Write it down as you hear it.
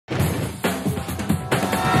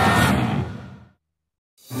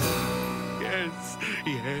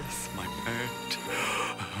Yes, my pet.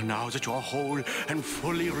 Now that you're whole and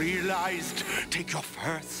fully realized, take your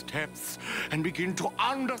first steps and begin to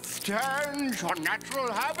understand your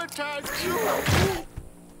natural habitat.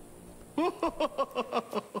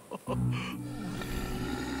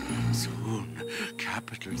 Soon,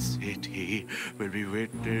 Capital City will be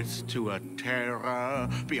witness to a terror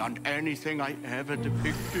beyond anything I ever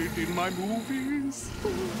depicted in my movies.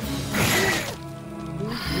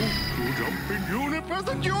 Jumping universe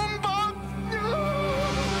and Jumba!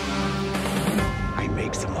 I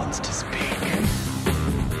make the monsters speak.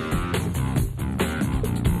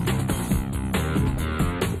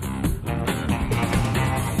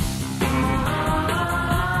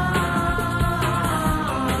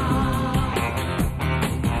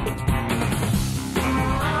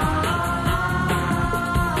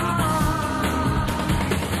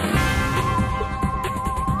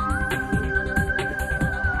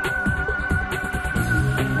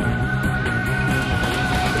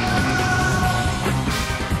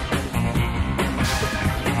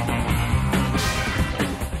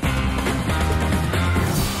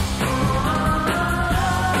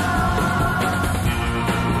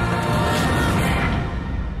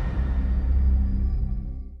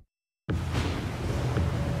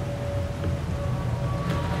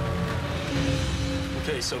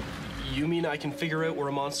 So, you mean I can figure out where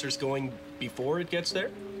a monster's going before it gets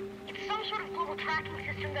there? It's some sort of global tracking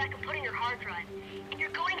system that I can put in your hard drive. And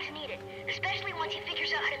you're going to need it, especially once he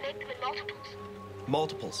figures out how to make them in multiples.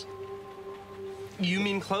 Multiples? You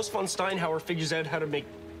mean Klaus von Steinhauer figures out how to make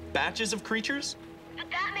batches of creatures? But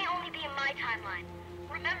that may only be in my timeline.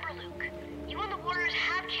 Remember, Luke, you and the Warriors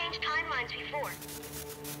have changed timelines before.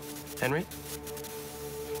 Henry?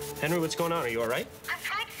 Henry, what's going on? Are you all right? I'm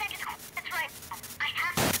trying to send you that's right. I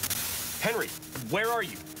have... Henry, where are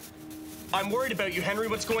you? I'm worried about you, Henry.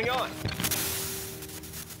 What's going on?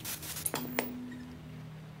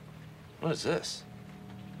 What is this?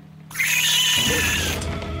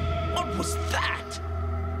 What was that?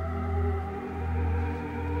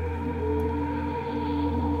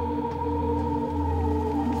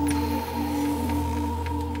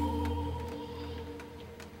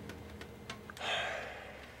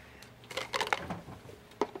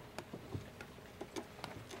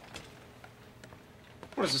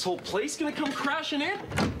 What, is this whole place gonna come crashing in?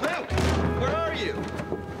 Luke, where are you?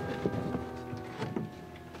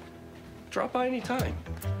 Drop by any time.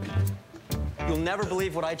 You'll never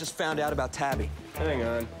believe what I just found out about Tabby. Hang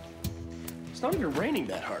on. It's not even raining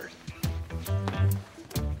that hard.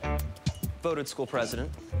 Voted school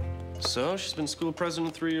president. So, she's been school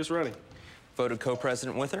president 3 years running. Voted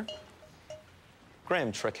co-president with her.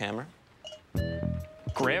 Graham Trickhammer.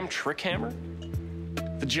 Graham Trickhammer?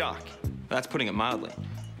 The jock. That's putting it mildly.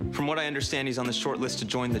 From what I understand, he's on the short list to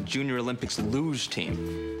join the Junior Olympics luge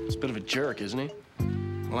team. He's a bit of a jerk, isn't he?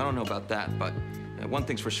 Well, I don't know about that, but one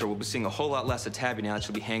thing's for sure, we'll be seeing a whole lot less of Tabby now that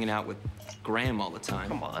she'll be hanging out with Graham all the time.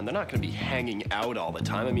 Come on, they're not gonna be hanging out all the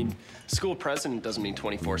time. I mean, school president doesn't mean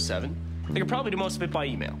 24/7. They could probably do most of it by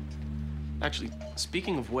email. Actually,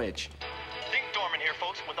 speaking of which... Dink Dorman here,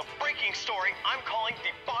 folks, with a breaking story I'm calling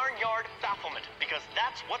the Barnyard Bafflement, because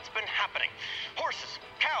that's what's been happening. Horses,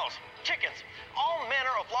 cows, chickens, all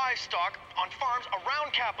manner of livestock on farms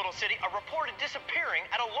around Capital City are reported disappearing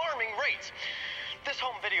at alarming rates. This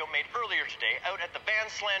home video made earlier today out at the Van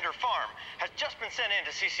Slander farm has just been sent in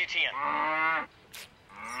to CCTN.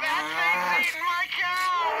 That thing's eating my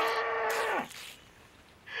cows!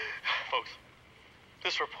 Folks,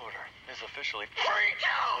 this reporter is officially freaked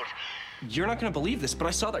out! You're not gonna believe this, but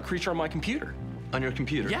I saw that creature on my computer. On your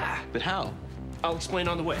computer? Yeah. But how? I'll explain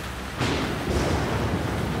on the way.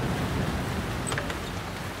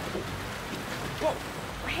 Whoa.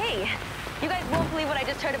 Hey, you guys won't believe what I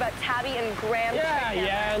just heard about Tabby and Graham.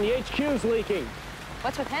 Yeah, and the HQ's leaking.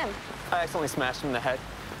 What's with him? I accidentally smashed him in the head.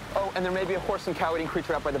 Oh, and there may be a horse and cow eating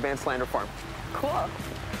creature out by the Van Slander farm. Cool.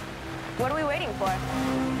 What are we waiting for?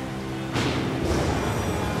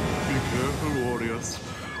 Be careful, warriors,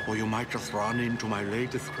 or you might just run into my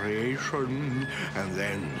latest creation, and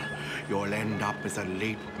then you'll end up as a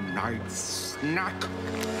late-night snack.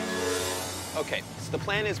 Okay, so the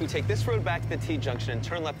plan is we take this road back to the T-junction and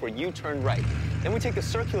turn left where you turned right. Then we take the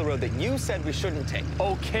circular road that you said we shouldn't take.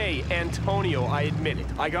 Okay, Antonio, I admit it.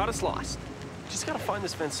 I got us lost. Just gotta find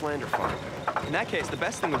this Van Slander farm. In that case, the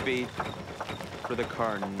best thing would be for the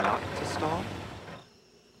car not to stall.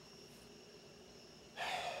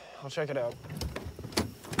 I'll check it out.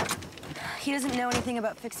 He doesn't know anything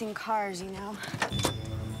about fixing cars, you know.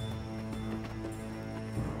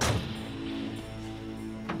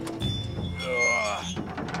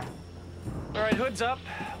 All right, hood's up.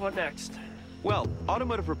 What next? Well,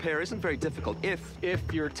 automotive repair isn't very difficult if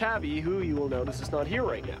you're Tabby, who you will notice is not here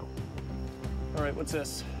right now. All right, what's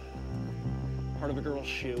this? Part of a girl's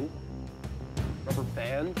shoe, rubber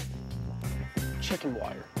band, chicken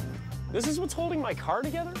wire. This is what's holding my car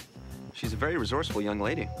together? She's a very resourceful young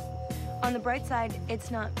lady. On the bright side,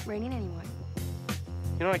 it's not raining anymore.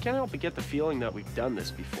 You know, I can't help but get the feeling that we've done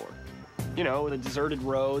this before. You know, the deserted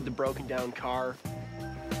road, the broken down car.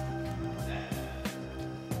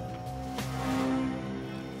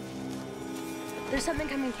 There's something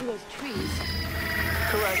coming through those trees.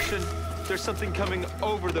 Correction. There's something coming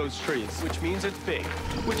over those trees. Which means it's big.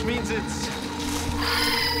 Which means it's...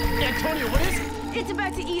 Antonio, what is it? It's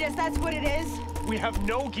about to eat us, that's what it is. We have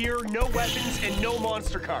no gear, no weapons, and no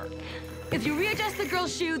monster car. If you readjust the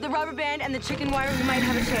girl's shoe, the rubber band, and the chicken wire, we might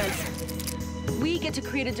have a chance. We get to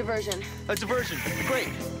create a diversion. A diversion. Great.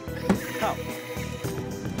 How?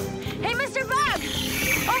 Hey, Mr. Bug!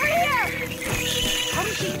 Over here! How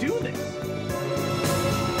did she do this?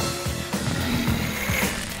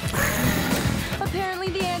 Apparently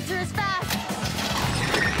the answer is fast.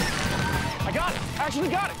 I got it! Actually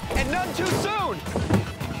got it! And none too soon!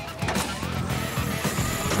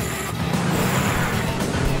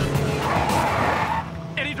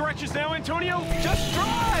 Any directions now, Antonio? Just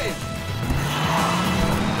drive!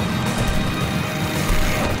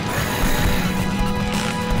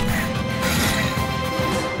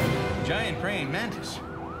 Giant praying mantis.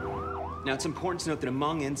 Now, it's important to note that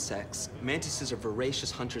among insects, mantises are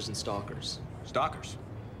voracious hunters and stalkers. Stalkers.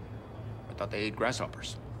 I thought they ate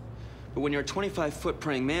grasshoppers. But when you're a 25-foot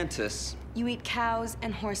praying mantis... You eat cows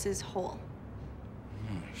and horses whole.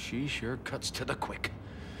 She sure cuts to the quick.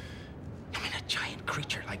 I mean, a giant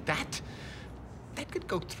creature like that could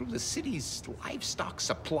go through the city's livestock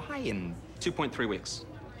supply in 2.3 weeks.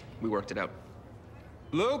 We worked it out.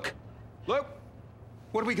 Luke, what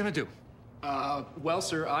are we gonna do? Well,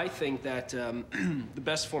 sir, I think that the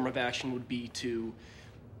best form of action would be to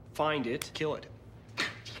find it, kill it.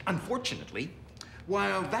 Unfortunately,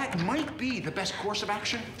 while that might be the best course of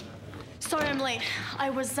action, Sorry I'm late. I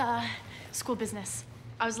was, school business.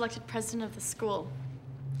 I was elected president of the school.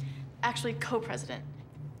 Actually, co-president.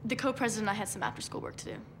 The co-president and I had some after-school work to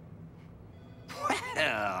do.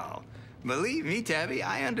 well, believe me, Tabby,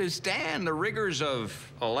 I understand the rigors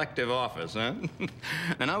of elective office, huh?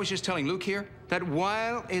 And I was just telling Luke here that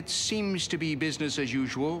while it seems to be business as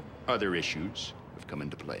usual, other issues have come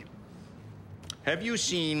into play. Have you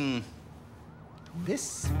seen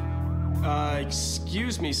this?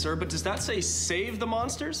 Excuse me, sir, but does that say save the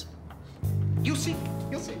monsters? You'll see.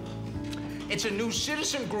 It's a new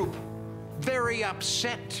citizen group, very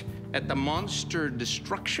upset at the monster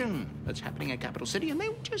destruction that's happening in Capital City, and they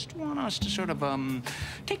just want us to sort of,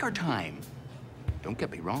 take our time. Don't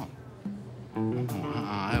get me wrong.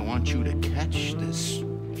 I want you to catch this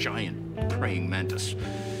giant praying mantis.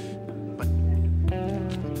 But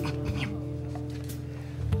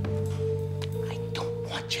I don't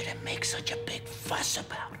want you to make such a big fuss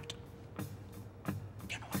about it.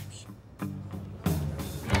 You know what I mean?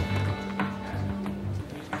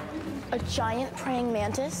 A giant praying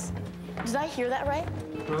mantis? Did I hear that right?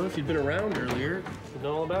 Well, if you'd been around earlier, you'd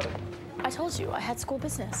know all about it. I told you, I had school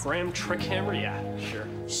business. Graham Trickhammer? Yeah, sure.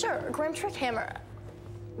 Sure, Graham Trickhammer.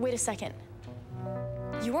 Wait a second.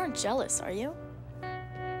 You aren't jealous, are you?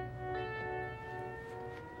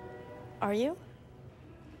 Are you?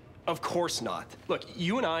 Of course not. Look,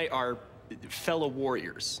 you and I are fellow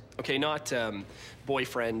warriors, okay? Not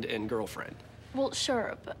boyfriend and girlfriend. Well,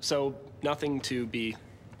 sure, but... So, nothing to be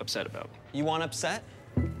upset about. You want upset?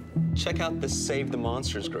 Check out the Save the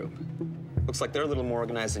Monsters group. Looks like they're a little more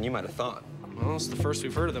organized than you might have thought. Well, it's the first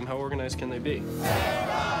we've heard of them. How organized can they be? Save the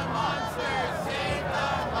monsters! Save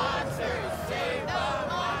the monsters! Save the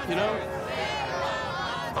monsters! You know,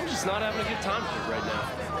 I'm just not having a good time with it right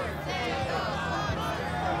now.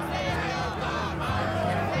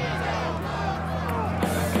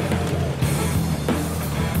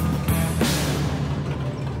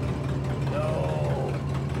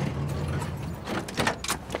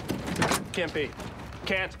 Can't be.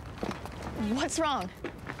 Can't. What's wrong?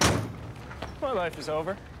 My life is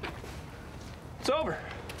over. It's over.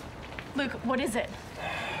 Luke, what is it?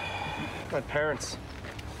 My parents.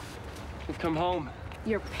 They've come home.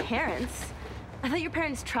 Your parents? I thought your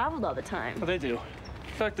parents traveled all the time. Well, they do.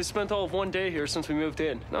 In fact, they spent all of one day here since we moved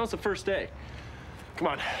in. Now it's the first day. Come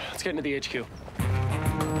on, let's get into the HQ.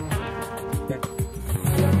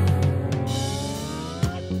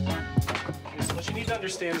 What you need to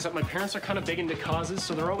understand is that my parents are kind of big into causes,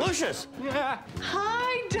 so they're always... Lucius! Yeah.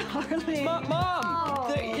 Hi, darling. Mom!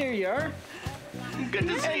 Oh. Here you are. Good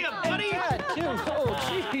to see you, buddy. Oh,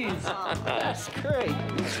 jeez. That's great.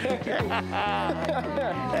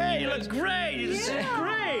 Hey, you look great. You look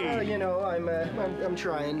great. You know, I'm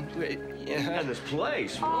trying. Yeah, this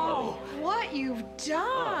place. Oh, what you've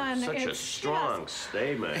done. Such a strong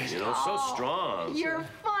statement, you know, so strong. You're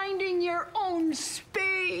finding your own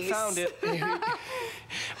space. Found it.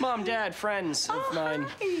 Mom, Dad, friends of mine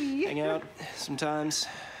hang out sometimes.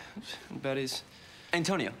 Buddies.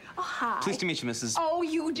 Antonio. Oh, hi. Pleased to meet you, Mrs. Oh,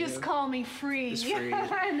 you just call me Free. It's Free.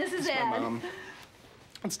 And this is Ed. My mom.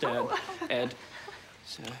 It's Dad. Ed.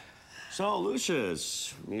 So,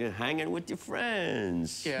 Lucius, you're hanging with your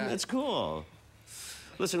friends. Yeah. That's cool.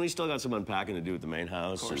 Listen, we still got some unpacking to do at the main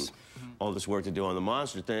house. Of course. And all this work to do on the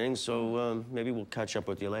monster thing, so maybe we'll catch up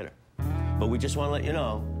with you later. But we just want to let you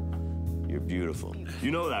know, you're beautiful.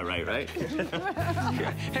 You know that, right?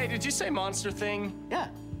 Hey, did you say monster thing? Yeah.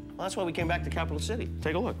 Well, that's why we came back to Capital City.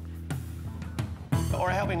 Take a look.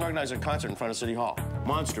 Or helping organize a concert in front of City Hall.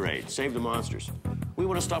 Monster Aid, save the monsters. We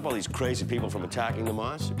want to stop all these crazy people from attacking the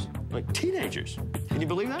monsters. Like teenagers. Can you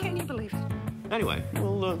believe that? Can you believe it? Anyway,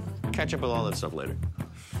 we'll catch up with all that stuff later.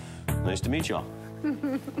 Nice to meet y'all.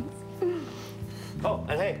 Oh,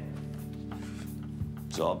 and hey,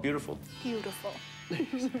 it's all beautiful. Beautiful.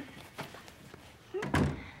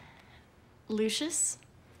 Lucius?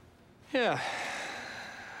 Yeah.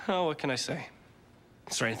 Oh, what can I say?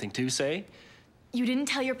 Is there anything to say? You didn't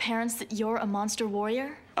tell your parents that you're a monster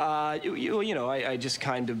warrior? You know, I just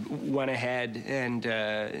kind of went ahead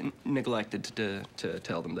and neglected to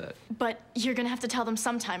tell them that. But you're gonna have to tell them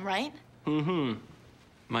sometime, right? Mm-hmm.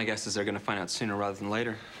 My guess is they're gonna find out sooner rather than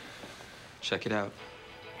later. Check it out.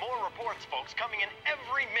 More reports, folks, coming in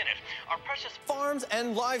every minute. Our precious farms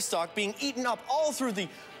and livestock being eaten up all through the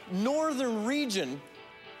northern region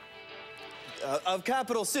of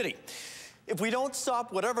Capital City. If we don't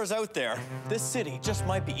stop whatever's out there, this city just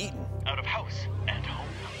might be eaten. Out of house and home.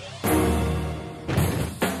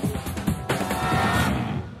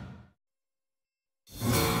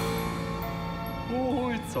 Oh,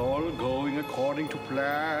 it's all going according to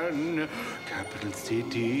plan. Capital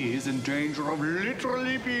City is in danger of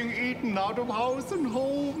literally being eaten out of house and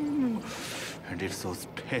home. And if those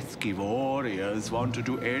pesky warriors want to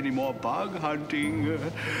do any more bug hunting,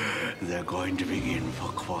 they're going to be in for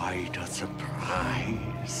quite a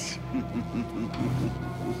surprise.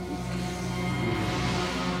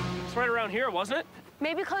 It's right around here, wasn't it?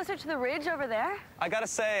 Maybe closer to the ridge over there? I gotta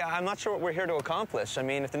say, I'm not sure what we're here to accomplish. I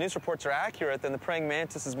mean, if the news reports are accurate, then the praying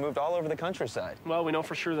mantis has moved all over the countryside. Well, we know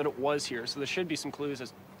for sure that it was here, so there should be some clues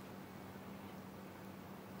as...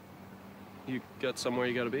 You got somewhere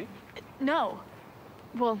you gotta be? No.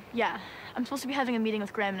 Well, yeah. I'm supposed to be having a meeting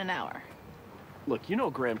with Graham in an hour. Look, you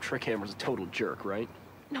know Graham Trickhammer's a total jerk, right?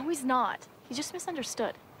 No, he's not. He just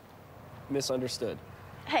misunderstood. Misunderstood.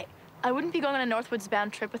 Hey, I wouldn't be going on a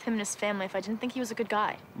Northwoods-bound trip with him and his family if I didn't think he was a good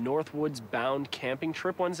guy. Northwoods-bound camping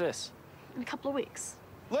trip? When's this? In a couple of weeks.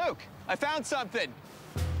 Luke, I found something.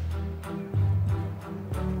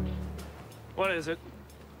 What is it?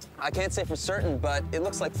 I can't say for certain, but it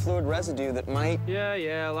looks like fluid residue that might...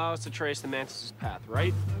 Yeah, allow us to trace the mantis's path,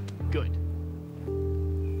 right? Good.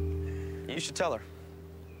 You should tell her.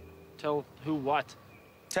 Tell who what?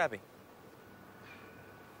 Tabby.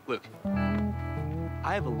 Luke,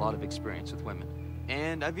 I have a lot of experience with women,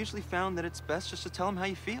 and I've usually found that it's best just to tell them how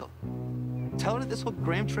you feel. Tell her that this whole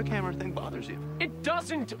Graham Trickhammer thing bothers you. It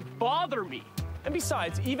doesn't bother me. And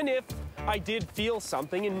besides, even if I did feel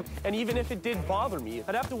something, and even if it did bother me,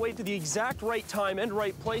 I'd have to wait to the exact right time and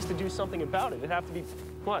right place to do something about it. It'd have to be,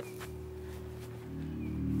 what?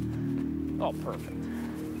 Oh, perfect.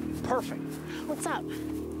 Perfect. What's up?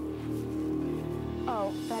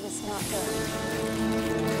 Oh, that is not good.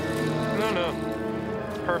 No.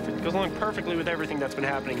 It's perfect. It goes along perfectly with everything that's been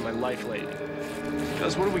happening in my life lately.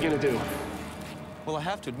 Because what are we gonna do? Well, I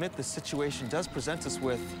have to admit this situation does present us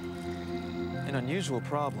with an unusual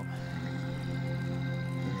problem.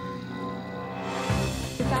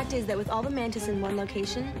 The fact is that with all the mantis in one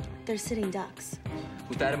location, they're sitting ducks.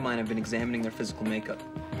 With that in mind, I've been examining their physical makeup.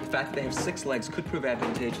 The fact that they have 6 legs could prove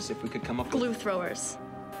advantageous if we could come up with... Glue throwers.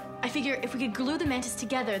 I figure if we could glue the mantis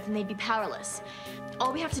together, then they'd be powerless.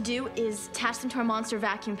 All we have to do is attach them to our monster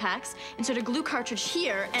vacuum packs, insert a glue cartridge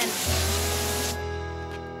here, and...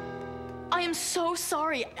 I am so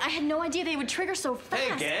sorry. I had no idea they would trigger so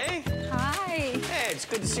fast. Hey, Gay. Hi. Hey, it's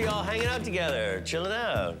good to see you all hanging out together, chilling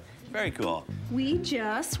out. Very cool. We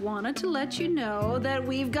just wanted to let you know that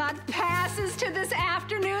we've got passes to this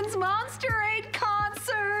afternoon's Monster Aid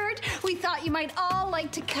concert. We thought you might all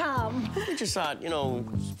like to come. We just thought, you know,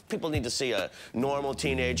 people need to see a normal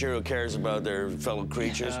teenager who cares about their fellow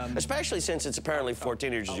creatures, especially since it's apparently 4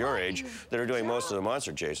 teenagers your age that are doing most of the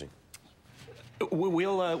monster chasing.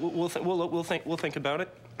 We'll think about it.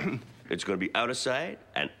 It's going to be out of sight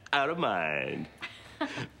and out of mind.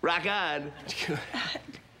 Rock on.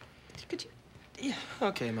 Could you? Yeah.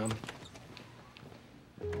 Okay, Mom.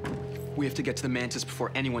 We have to get to the Mantis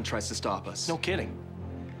before anyone tries to stop us. No kidding.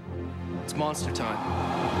 It's monster time.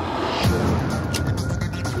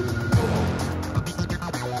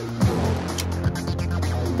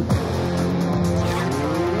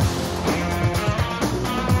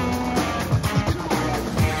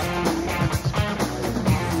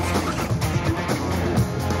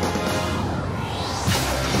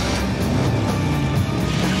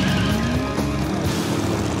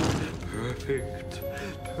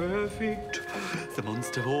 Perfect. The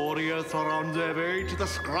monster warriors are on their way to the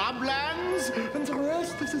scrublands, and the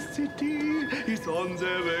rest of the city is on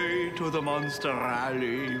their way to the monster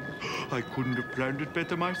rally. I couldn't have planned it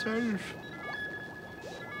better myself.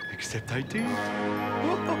 Except I did.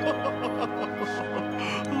 Oh,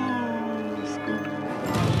 it's good.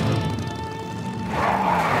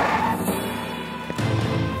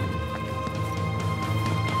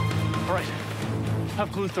 All right.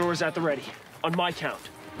 Have clue throwers at the ready. On my count.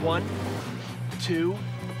 1, 2,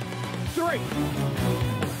 3.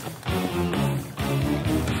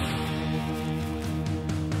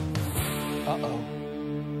 Uh-oh.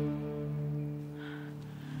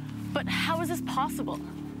 But how is this possible?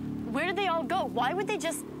 Where did they all go? Why would they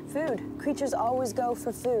just... Food. Creatures always go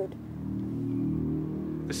for food.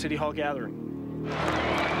 The City Hall gathering.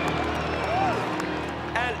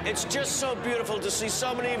 And it's just so beautiful to see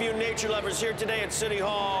so many of you nature lovers here today at City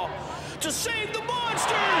Hall to save the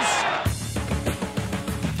monsters!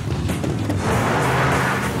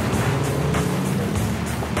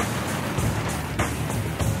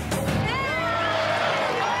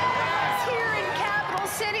 Here in Capital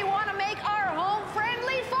City, want to make our home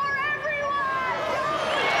friendly for everyone!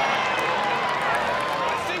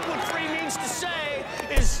 I think what free means to say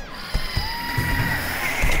is...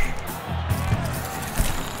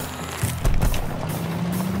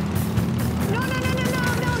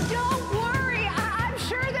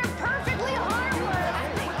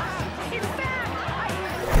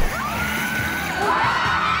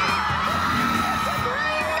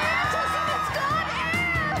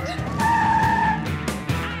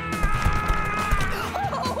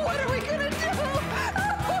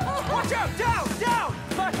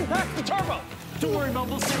 Don't worry, Mom,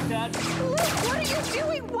 we'll save that. Luke, what are you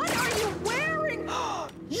doing? What are you wearing?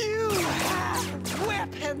 You have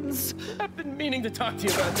weapons. I've been meaning to talk to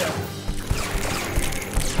you about that.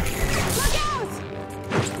 Look out!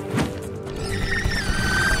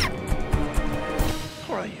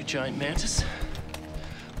 All right, you giant mantis.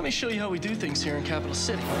 Let me show you how we do things here in Capital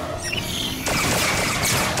City.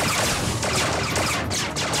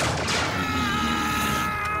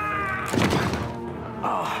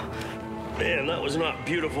 Oh, man, that was not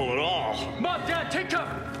beautiful at all. Mom, Dad, take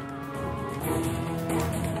cover.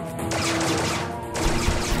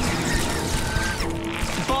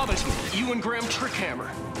 It bothers me. You and Graham Trickhammer.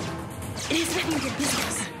 It isn't any of your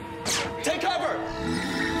business. Take cover!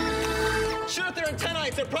 Shoot at their antennae,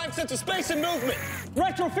 it's their prime sense of space and movement.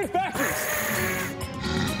 Retrofit batteries.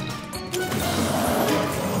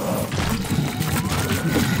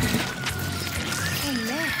 Oh,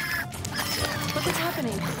 man. Look what's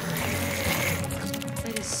happening.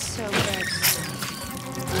 That is so good.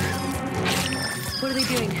 What are they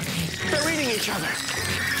doing? They're eating each other.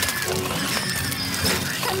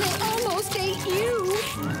 And they almost ate you.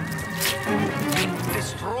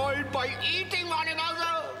 Destroyed by eating one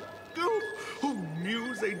another. Who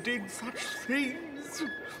knew they did such things?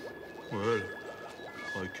 Well,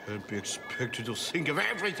 I can't be expected to think of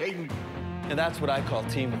everything. And that's what I call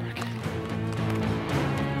teamwork.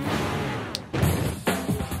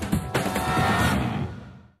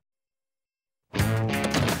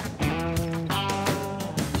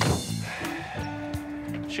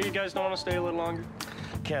 Sure you guys don't want to stay a little longer?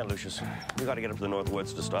 Can't, Lucius. We got to get up to the North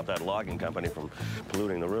Woods to stop that logging company from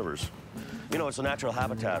polluting the rivers. You know, it's a natural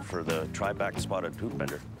habitat for the tri-backed spotted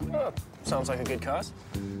hoopbender. Oh, sounds like a good cause.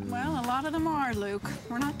 Well, a lot of them are, Luke.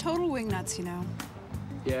 We're not total wingnuts, you know.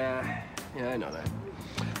 Yeah, I know that.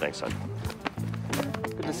 Thanks, son.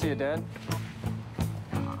 Good to see you, Dad.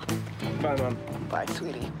 Bye, Mom. Bye,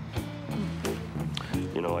 sweetie.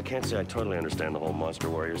 You know, I can't say I totally understand the whole monster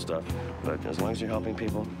warrior stuff, but as long as you're helping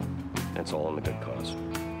people, it's all in the good cause.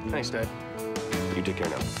 Thanks, Dad. You take care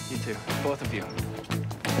now. You too. Both of you.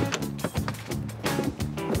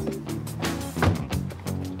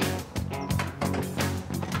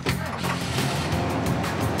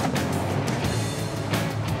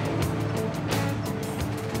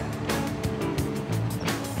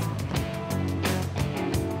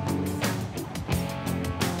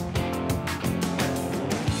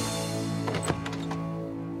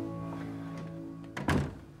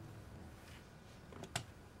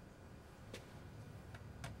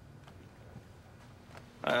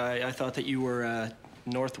 I thought that you were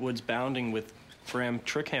Northwoods bounding with Graham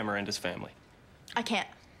Trickhammer and his family. I can't.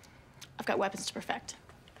 I've got weapons to perfect.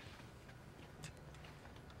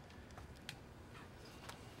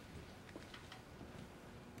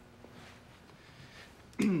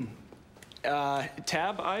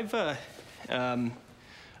 Tab, I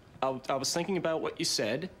was thinking about what you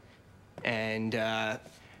said, and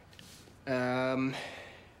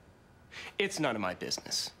it's none of my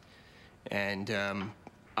business. And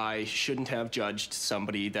I shouldn't have judged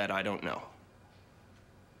somebody that I don't know.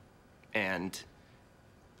 And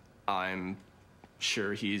I'm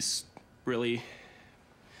sure he's really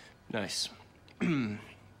nice.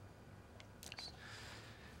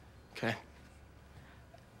 Okay.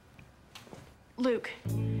 Luke,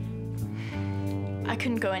 I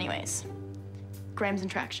couldn't go anyways. Graham's in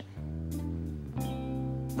traction.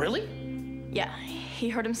 Really? Yeah, he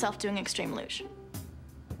hurt himself doing extreme luge.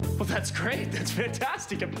 Well, that's great. That's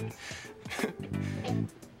fantastic.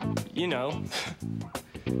 You know.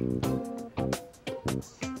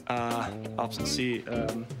 I'll see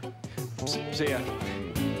ya.